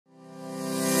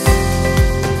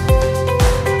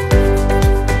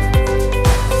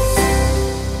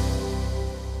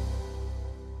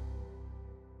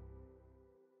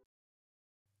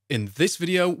In this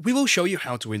video, we will show you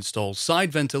how to install side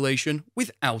ventilation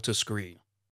without a screen.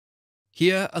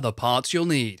 Here are the parts you'll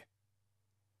need.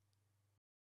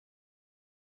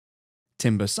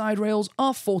 Timber side rails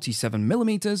are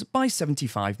 47mm by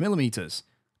 75mm,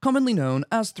 commonly known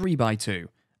as 3x2,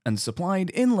 and supplied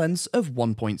in lengths of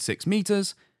 1.6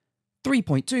 meters,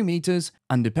 3.2 meters,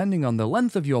 and depending on the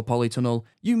length of your polytunnel,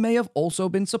 you may have also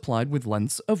been supplied with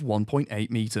lengths of 1.8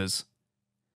 meters.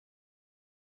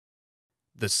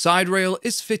 The side rail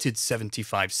is fitted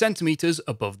 75 centimeters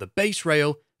above the base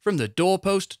rail from the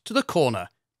doorpost to the corner,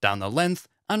 down the length,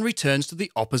 and returns to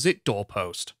the opposite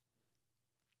doorpost.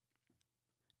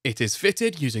 It is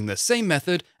fitted using the same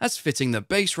method as fitting the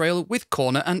base rail with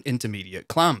corner and intermediate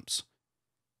clamps.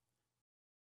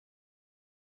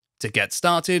 To get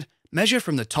started, measure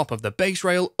from the top of the base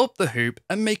rail up the hoop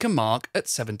and make a mark at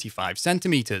 75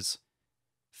 centimeters.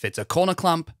 Fit a corner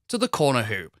clamp to the corner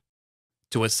hoop.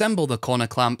 To assemble the corner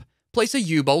clamp, place a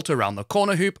U-bolt around the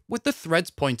corner hoop with the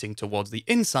threads pointing towards the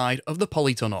inside of the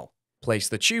polytunnel. Place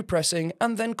the tube pressing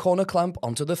and then corner clamp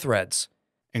onto the threads,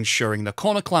 ensuring the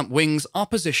corner clamp wings are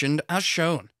positioned as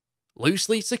shown,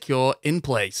 loosely secure in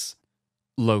place.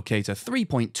 Locate a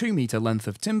 3.2 meter length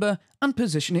of timber and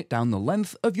position it down the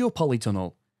length of your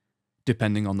polytunnel.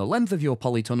 Depending on the length of your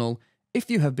polytunnel, if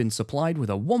you have been supplied with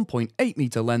a 1.8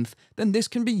 meter length, then this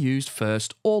can be used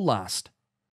first or last.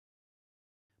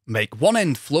 Make one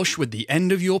end flush with the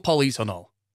end of your polytunnel,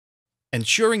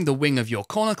 ensuring the wing of your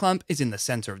corner clamp is in the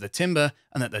center of the timber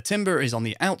and that the timber is on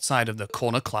the outside of the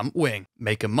corner clamp wing.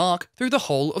 Make a mark through the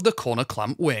hole of the corner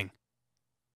clamp wing.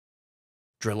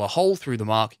 Drill a hole through the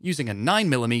mark using a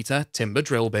 9mm timber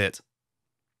drill bit.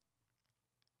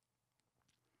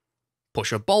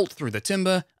 Push a bolt through the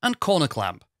timber and corner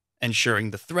clamp, ensuring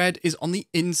the thread is on the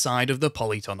inside of the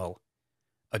polytunnel.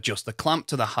 Adjust the clamp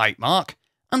to the height mark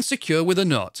and secure with a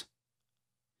nut.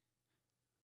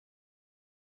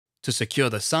 To secure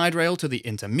the side rail to the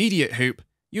intermediate hoop,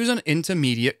 use an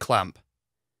intermediate clamp.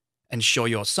 Ensure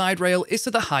your side rail is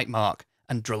to the height mark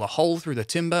and drill a hole through the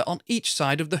timber on each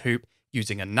side of the hoop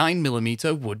using a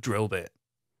 9mm wood drill bit.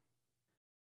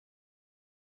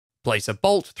 Place a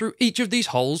bolt through each of these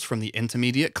holes from the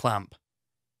intermediate clamp.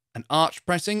 An arch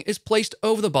pressing is placed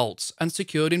over the bolts and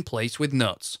secured in place with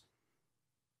nuts.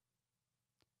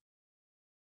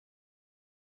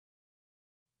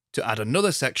 To add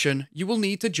another section, you will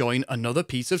need to join another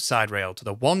piece of side rail to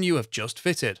the one you have just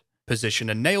fitted. Position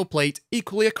a nail plate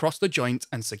equally across the joint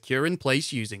and secure in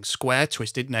place using square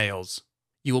twisted nails.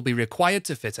 You will be required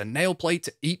to fit a nail plate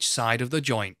to each side of the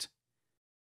joint.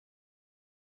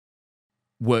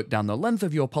 Work down the length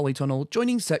of your polytunnel,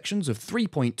 joining sections of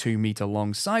 3.2 meter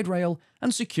long side rail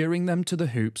and securing them to the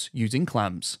hoops using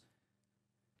clamps.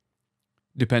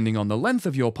 Depending on the length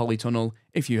of your polytunnel,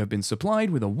 if you have been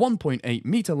supplied with a 1.8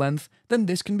 meter length, then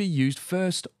this can be used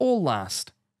first or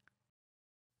last.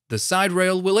 The side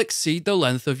rail will exceed the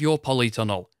length of your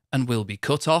polytunnel and will be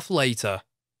cut off later.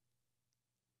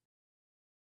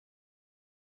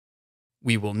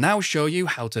 We will now show you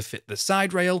how to fit the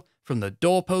side rail from the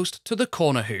doorpost to the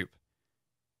corner hoop.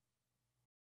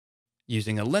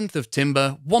 Using a length of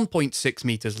timber 1.6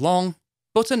 meters long,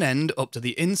 butt an end up to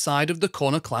the inside of the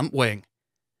corner clamp wing.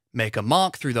 Make a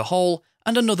mark through the hole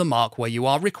and another mark where you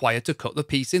are required to cut the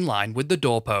piece in line with the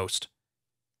doorpost.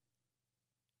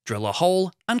 Drill a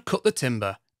hole and cut the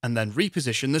timber, and then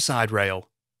reposition the side rail.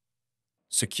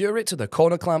 Secure it to the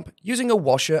corner clamp using a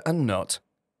washer and nut.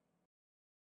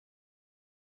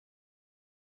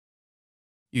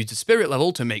 Use the spirit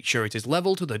level to make sure it is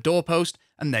level to the doorpost,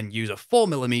 and then use a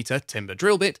 4mm timber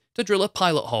drill bit to drill a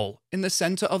pilot hole in the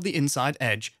center of the inside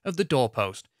edge of the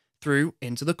doorpost through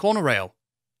into the corner rail.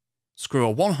 Screw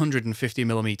a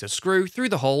 150mm screw through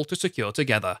the hole to secure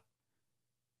together.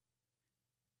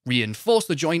 Reinforce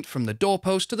the joint from the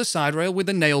doorpost to the side rail with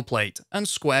a nail plate and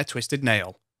square twisted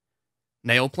nail.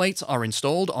 Nail plates are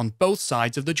installed on both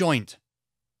sides of the joint.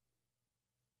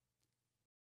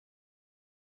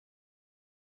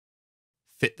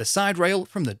 Fit the side rail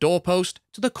from the doorpost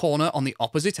to the corner on the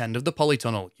opposite end of the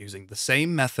polytunnel using the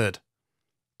same method.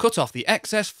 Cut off the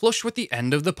excess flush with the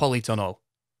end of the polytunnel.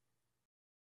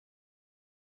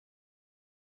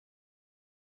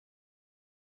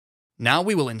 Now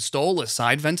we will install a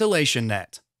side ventilation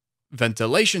net.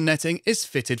 Ventilation netting is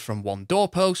fitted from one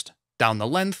doorpost, down the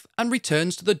length, and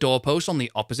returns to the doorpost on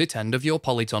the opposite end of your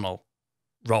polytunnel.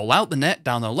 Roll out the net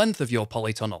down the length of your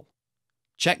polytunnel.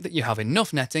 Check that you have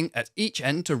enough netting at each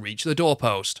end to reach the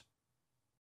doorpost.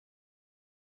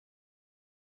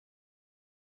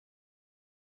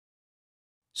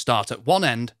 Start at one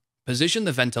end, position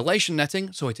the ventilation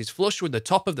netting so it is flush with the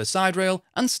top of the side rail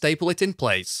and staple it in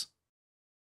place.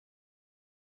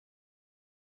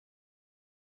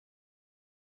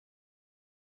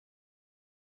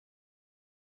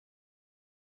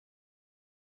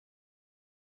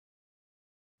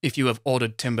 If you have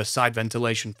ordered timber side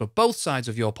ventilation for both sides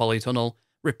of your polytunnel,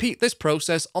 repeat this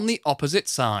process on the opposite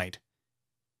side.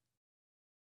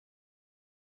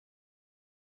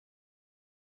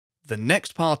 The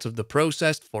next part of the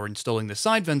process for installing the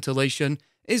side ventilation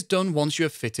is done once you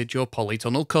have fitted your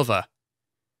polytunnel cover.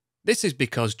 This is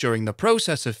because during the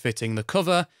process of fitting the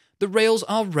cover, the rails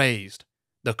are raised,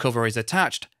 the cover is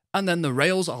attached, and then the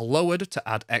rails are lowered to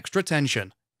add extra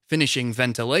tension. Finishing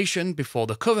ventilation before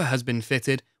the cover has been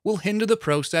fitted will hinder the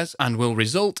process and will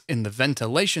result in the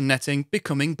ventilation netting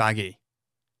becoming baggy.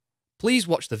 Please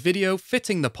watch the video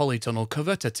fitting the polytunnel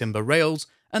cover to timber rails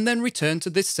and then return to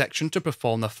this section to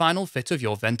perform the final fit of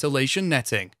your ventilation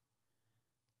netting.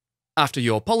 After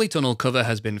your polytunnel cover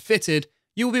has been fitted,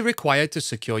 you will be required to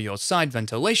secure your side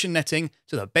ventilation netting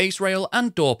to the base rail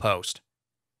and doorpost.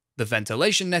 The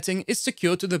ventilation netting is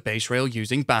secured to the base rail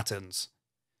using battens.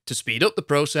 To speed up the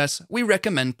process, we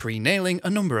recommend pre-nailing a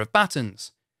number of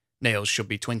battens. Nails should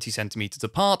be 20 cm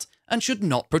apart and should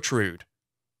not protrude.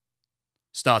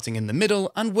 Starting in the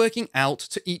middle and working out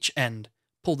to each end,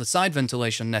 pull the side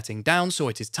ventilation netting down so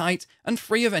it is tight and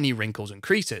free of any wrinkles and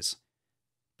creases.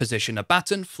 Position a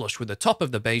batten flush with the top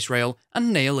of the base rail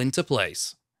and nail into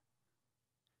place.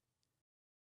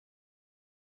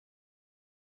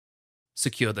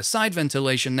 Secure the side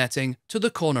ventilation netting to the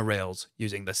corner rails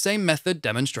using the same method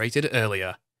demonstrated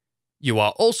earlier. You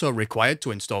are also required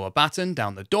to install a batten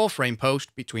down the door frame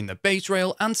post between the base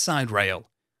rail and side rail.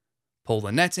 Pull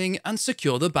the netting and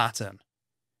secure the batten.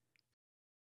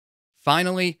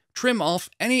 Finally, trim off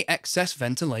any excess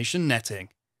ventilation netting.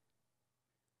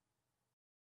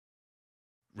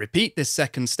 Repeat this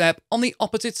second step on the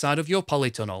opposite side of your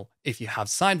polytunnel if you have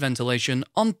side ventilation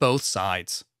on both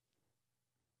sides.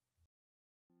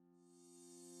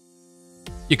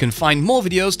 You can find more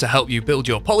videos to help you build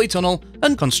your polytunnel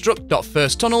at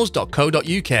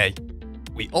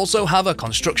construct.firsttunnels.co.uk. We also have a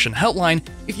construction helpline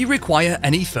if you require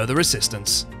any further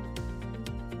assistance.